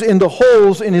hands in the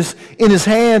holes in his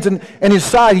hands and his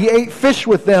side. He ate fish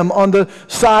with them on the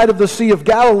side of the Sea of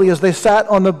Galilee as they sat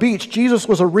on the beach. Jesus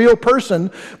was a real person,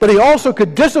 but he also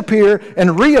could disappear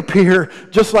and reappear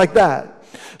just like that.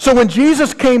 So when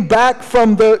Jesus came back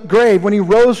from the grave, when he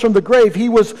rose from the grave, he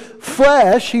was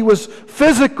flesh, he was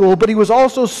physical, but he was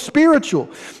also spiritual.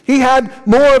 He had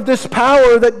more of this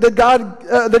power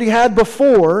that he had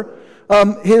before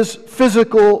his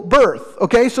physical birth.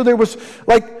 Okay, so there was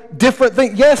like different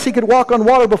things. Yes, he could walk on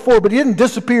water before, but he didn't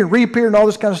disappear and reappear and all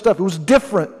this kind of stuff. It was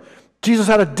different. Jesus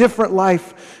had a different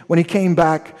life when he came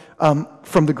back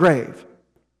from the grave.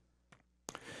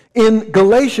 In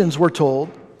Galatians, we're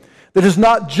told that it's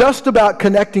not just about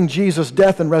connecting Jesus'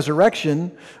 death and resurrection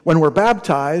when we're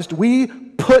baptized. We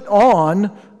put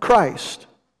on Christ.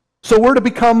 So we're to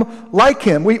become like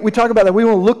him. We talk about that. We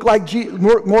want to look like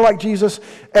more like Jesus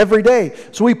every day.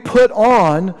 So we put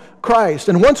on Christ.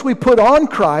 And once we put on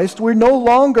Christ, we no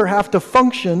longer have to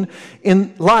function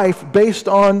in life based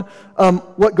on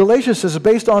what Galatians says,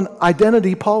 based on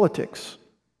identity politics.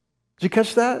 Did you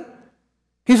catch that?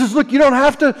 He says, look, you don't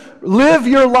have to live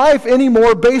your life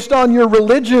anymore based on your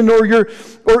religion or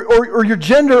your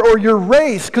gender or your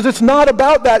race, because it's not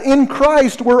about that. In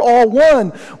Christ, we're all one.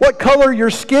 What color your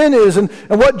skin is and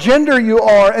what gender you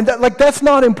are, and that's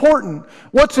not important.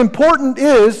 What's important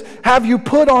is, have you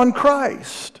put on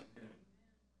Christ?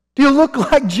 Do you look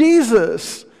like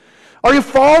Jesus? Are you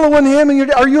following him?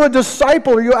 Are you a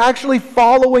disciple? Are you actually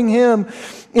following him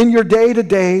in your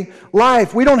day-to-day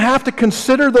life? We don't have to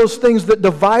consider those things that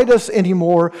divide us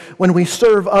anymore when we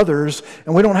serve others,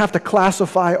 and we don't have to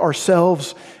classify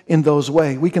ourselves in those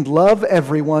ways. We can love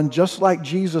everyone just like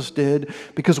Jesus did,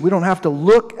 because we don't have to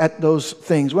look at those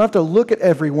things. We don't have to look at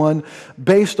everyone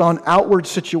based on outward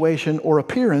situation or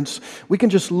appearance. We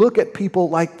can just look at people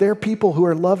like they're people who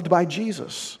are loved by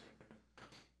Jesus.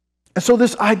 And so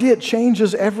this idea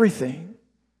changes everything.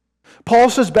 Paul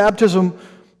says baptism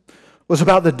was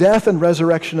about the death and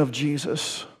resurrection of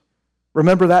Jesus.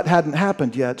 Remember, that hadn't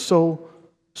happened yet. So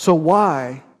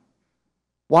why?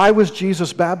 Why was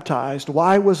Jesus baptized?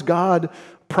 Why was God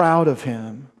proud of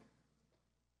him?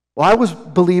 Well, I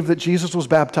believe that Jesus was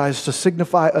baptized to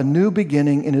signify a new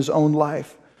beginning in his own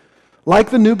life, like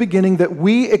the new beginning that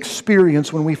we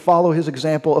experience when we follow his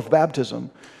example of baptism.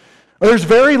 There's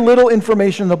very little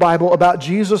information in the Bible about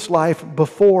Jesus' life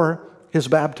before his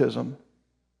baptism.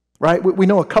 Right? We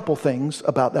know a couple things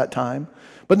about that time,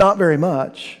 but not very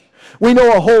much. We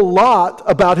know a whole lot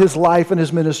about his life and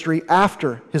his ministry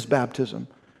after his baptism.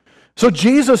 So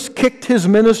Jesus kicked his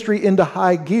ministry into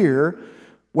high gear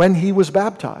when he was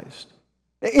baptized.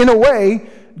 In a way,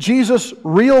 Jesus'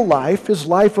 real life, his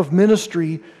life of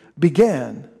ministry,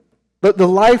 began. But the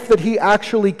life that he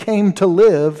actually came to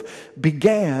live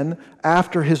began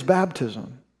after his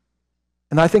baptism.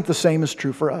 And I think the same is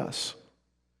true for us.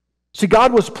 See,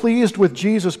 God was pleased with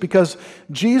Jesus because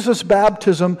Jesus'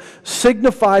 baptism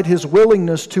signified his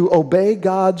willingness to obey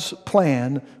God's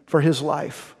plan for his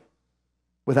life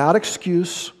without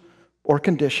excuse or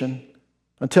condition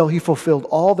until he fulfilled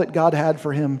all that God had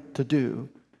for him to do,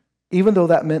 even though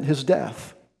that meant his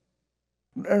death.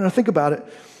 And think about it.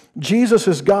 Jesus,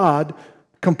 as God,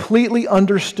 completely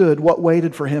understood what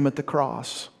waited for him at the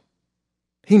cross.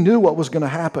 He knew what was going to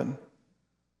happen.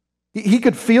 He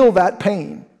could feel that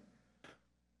pain.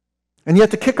 And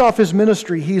yet, to kick off his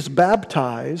ministry, he's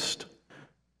baptized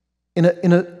in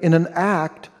an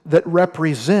act that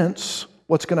represents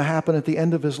what's going to happen at the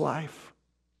end of his life.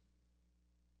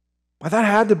 Well, that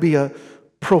had to be a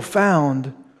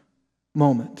profound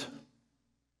moment.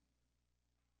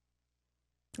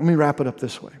 Let me wrap it up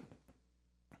this way,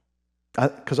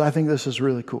 because I think this is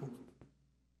really cool.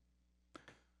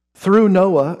 Through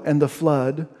Noah and the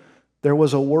flood, there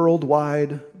was a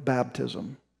worldwide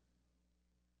baptism.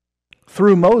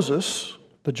 Through Moses,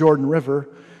 the Jordan River,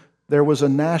 there was a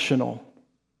national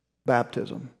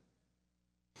baptism.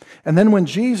 And then when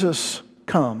Jesus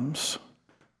comes,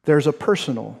 there's a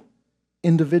personal,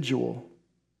 individual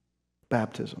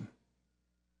baptism.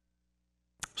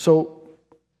 So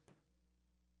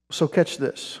So catch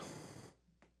this.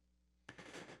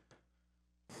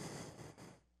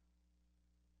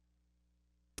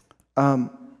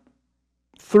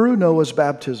 Through Noah's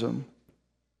baptism,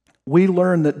 we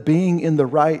learn that being in the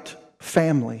right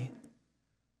family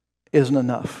isn't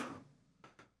enough.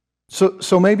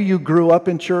 So maybe you grew up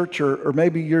in church, or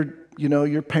maybe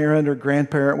your parent or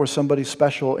grandparent was somebody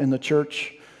special in the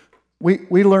church.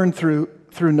 We learned through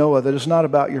Noah that it's not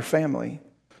about your family.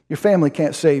 Your family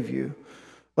can't save you.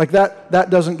 Like that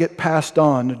doesn't get passed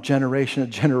on generation to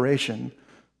generation.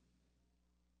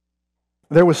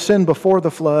 There was sin before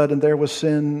the flood, and there was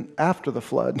sin after the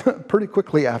flood, pretty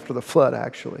quickly after the flood,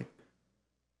 actually.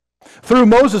 Through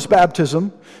Moses'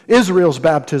 baptism, Israel's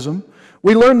baptism,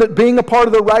 we learn that being a part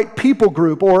of the right people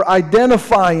group, or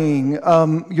identifying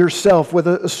yourself with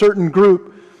a certain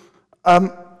group,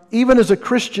 even as a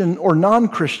Christian or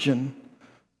non-Christian,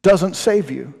 doesn't save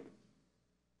you.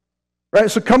 Right?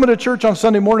 So coming to church on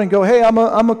Sunday morning and go, hey,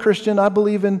 I'm a Christian, I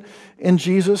believe in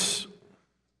Jesus.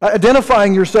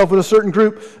 Identifying yourself with a certain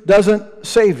group doesn't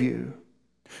save you.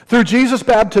 Through Jesus'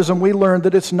 baptism, we learned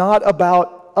that it's not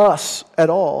about us at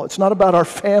all. It's not about our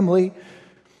family.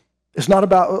 It's not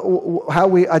about how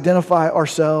we identify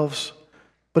ourselves,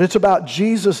 but it's about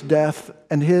Jesus' death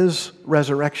and His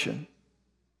resurrection.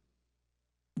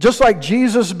 Just like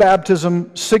Jesus'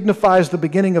 baptism signifies the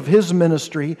beginning of His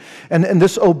ministry and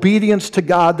this obedience to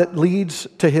God that leads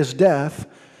to His death,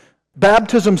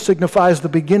 baptism signifies the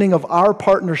beginning of our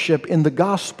partnership in the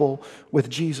gospel with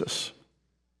Jesus.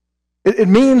 It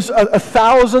means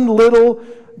 1,000 little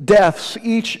deaths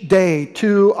each day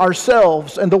to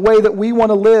ourselves and the way that we want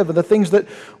to live and the things that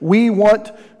we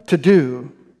want to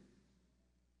do,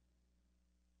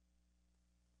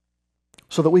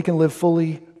 so that we can live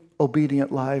fully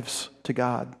obedient lives to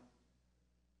God.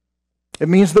 It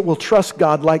means that we'll trust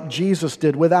God like Jesus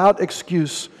did, without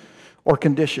excuse or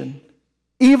condition,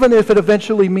 even if it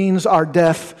eventually means our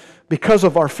death because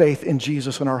of our faith in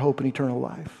Jesus and our hope in eternal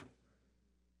life.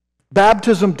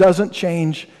 Baptism doesn't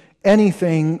change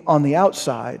anything on the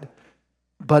outside,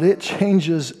 but it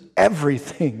changes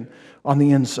everything on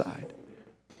the inside.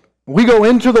 We go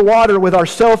into the water with our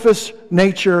selfish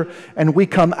nature, and we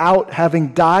come out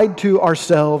having died to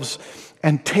ourselves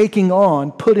and putting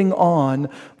on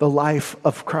the life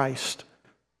of Christ.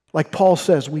 Like Paul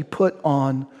says, we put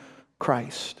on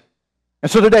Christ.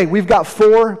 And so today, we've got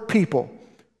 4 people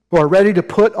who are ready to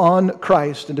put on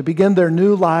Christ and to begin their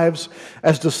new lives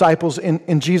as disciples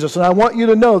in Jesus. And I want you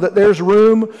to know that there's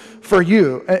room for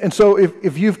you. And so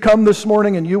if you've come this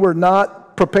morning and you were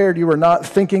not prepared, you were not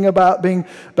thinking about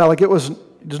like it was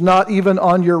not even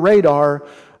on your radar,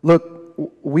 look,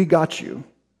 we got you.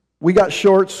 We got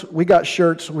shorts, we got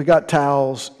shirts, we got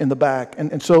towels in the back.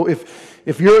 And so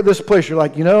if you're at this place, you're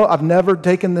like, I've never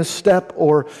taken this step,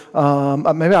 or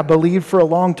maybe I believed for a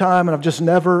long time and I've just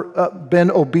never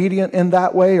been obedient in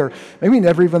that way, or maybe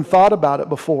never even thought about it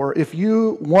before. If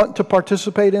you want to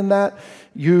participate in that,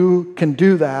 you can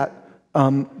do that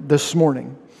this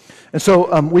morning. And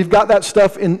so we've got that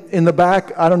stuff in the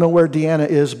back. I don't know where Deanna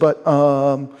is, but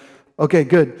okay,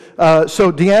 good.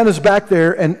 So Deanna's back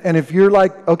there, and if you're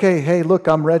like, okay, hey, look,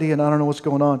 I'm ready and I don't know what's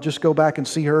going on, just go back and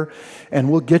see her,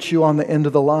 and we'll get you on the end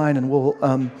of the line, and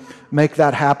we'll make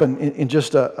that happen in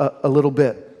just a little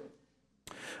bit.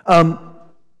 Let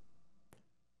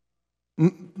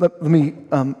me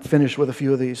finish with a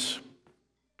few of these.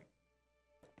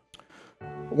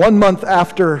 1 month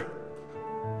after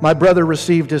my brother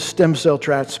received his stem cell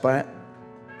transplant,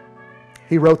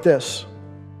 he wrote this: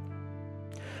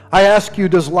 I ask you,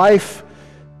 does life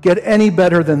get any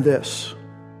better than this?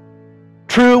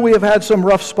 True, we have had some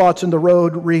rough spots in the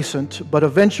road recent, but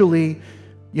eventually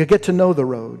you get to know the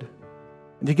road,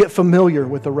 and you get familiar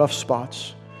with the rough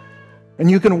spots, and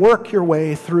you can work your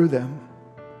way through them.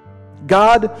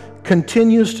 God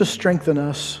continues to strengthen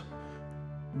us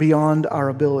beyond our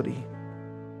ability.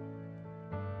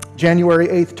 January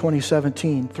 8th,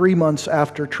 2017, 3 months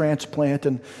after transplant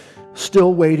and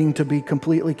still waiting to be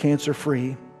completely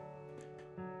cancer-free,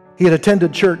 he had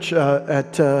attended church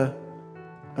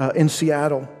in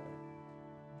Seattle.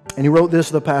 And he wrote this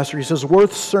to the pastor. He says,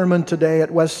 Worth's sermon today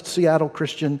at West Seattle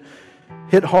Christian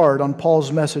hit hard on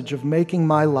Paul's message of making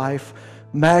my life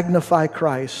magnify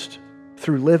Christ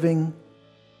through living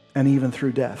and even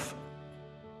through death.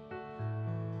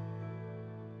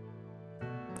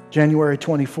 January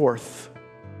 24th,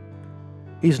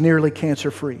 he's nearly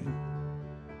cancer-free.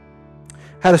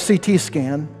 Had a CT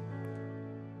scan,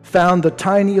 found the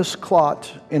tiniest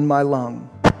clot in my lung.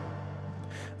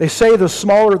 They say the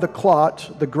smaller the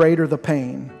clot, the greater the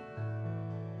pain.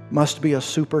 Must be a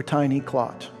super tiny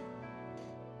clot.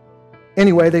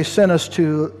 Anyway, they sent us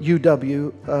to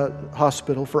UW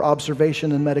hospital for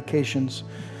observation and medications.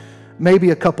 Maybe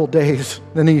a couple days,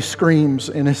 then he screams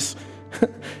in his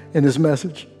in his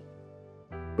message.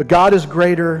 But God is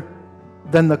greater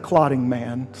than the clotting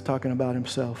man. He's talking about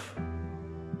himself.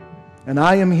 And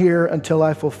I am here until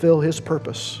I fulfill his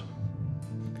purpose.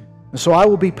 And so I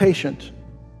will be patient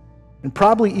and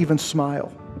probably even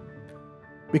smile,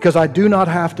 because I do not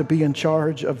have to be in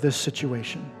charge of this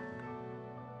situation.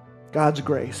 God's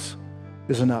grace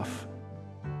is enough.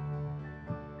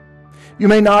 You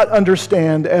may not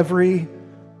understand every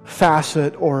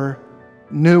facet or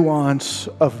nuance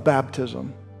of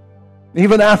baptism.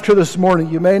 Even after this morning,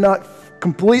 you may not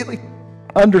completely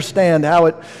understand how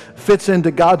it fits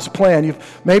into God's plan.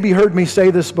 You've maybe heard me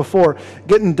say this before.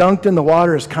 Getting dunked in the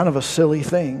water is kind of a silly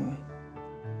thing.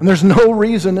 And there's no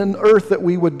reason in earth that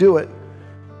we would do it,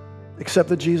 except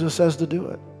that Jesus says to do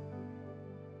it.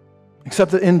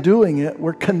 Except that in doing it,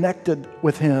 we're connected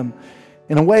with him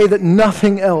in a way that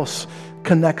nothing else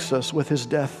connects us with his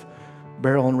death,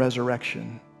 burial, and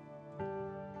resurrection.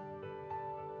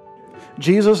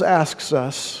 Jesus asks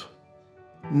us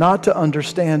not to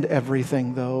understand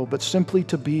everything, though, but simply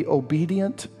to be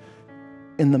obedient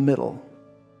in the middle,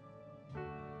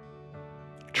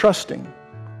 trusting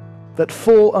that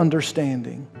full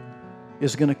understanding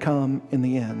is going to come in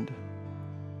the end.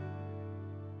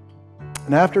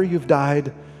 And after you've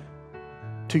died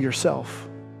to yourself,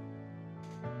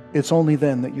 it's only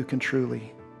then that you can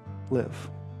truly live.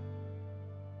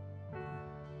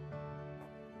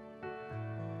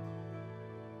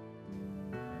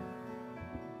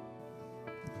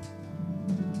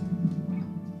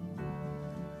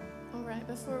 All right,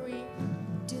 before we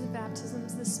do the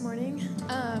baptisms this morning,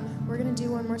 we're going to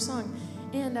do one more song.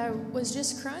 And I was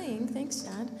just crying, thanks,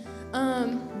 Dad.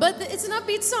 But it's an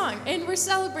upbeat song, and we're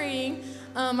celebrating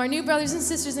our new brothers and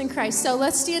sisters in Christ. So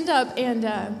let's stand up, and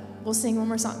we'll sing one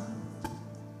more song.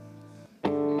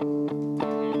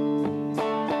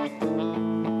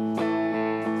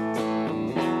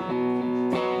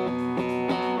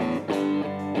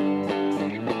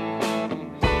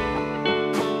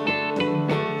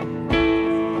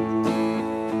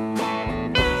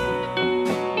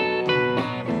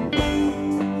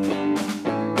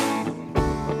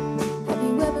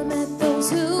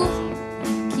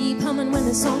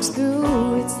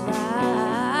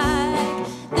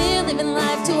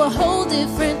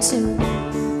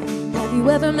 Have you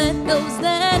ever met those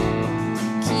that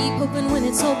keep hoping when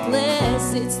it's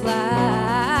hopeless? It's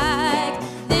like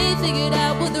they figured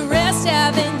out what the rest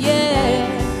haven't yet.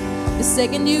 The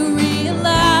second you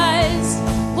realize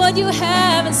what you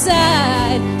have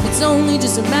inside, it's only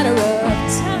just a matter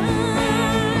of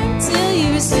time till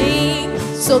you sing.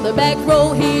 So the back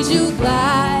row hears you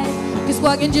glide, 'cause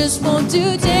walking just won't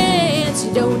do dance.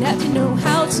 You don't have to know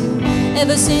how to.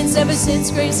 Ever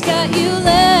since grace got you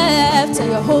left, till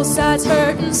your whole side's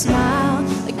hurt and smile,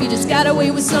 like you just got away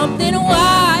with something.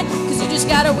 Why? 'Cause you just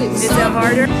got away with something. Is that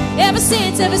harder? Ever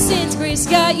since grace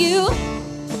got you,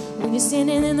 when you're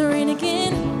standing in the rain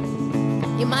again,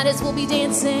 you might as well be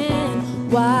dancing.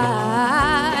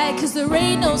 Why? 'Cause there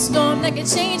ain't no storm that can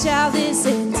change how this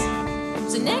ends.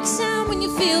 So next time when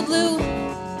you feel blue,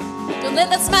 don't let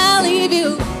that smile leave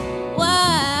you.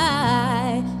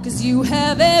 Why? 'Cause you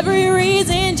have every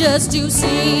reason just to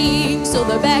sing. So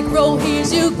the back row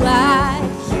hears you glide,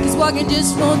 'cause walking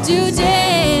just won't do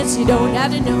dance. You don't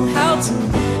have to know how to.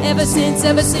 Ever since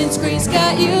grace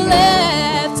got you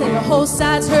left, till your whole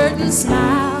side's hurt and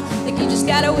smile, like you just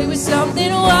got away with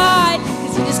something. Why?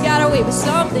 'Cause you just got away with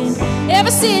something.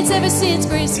 Ever since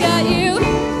grace got you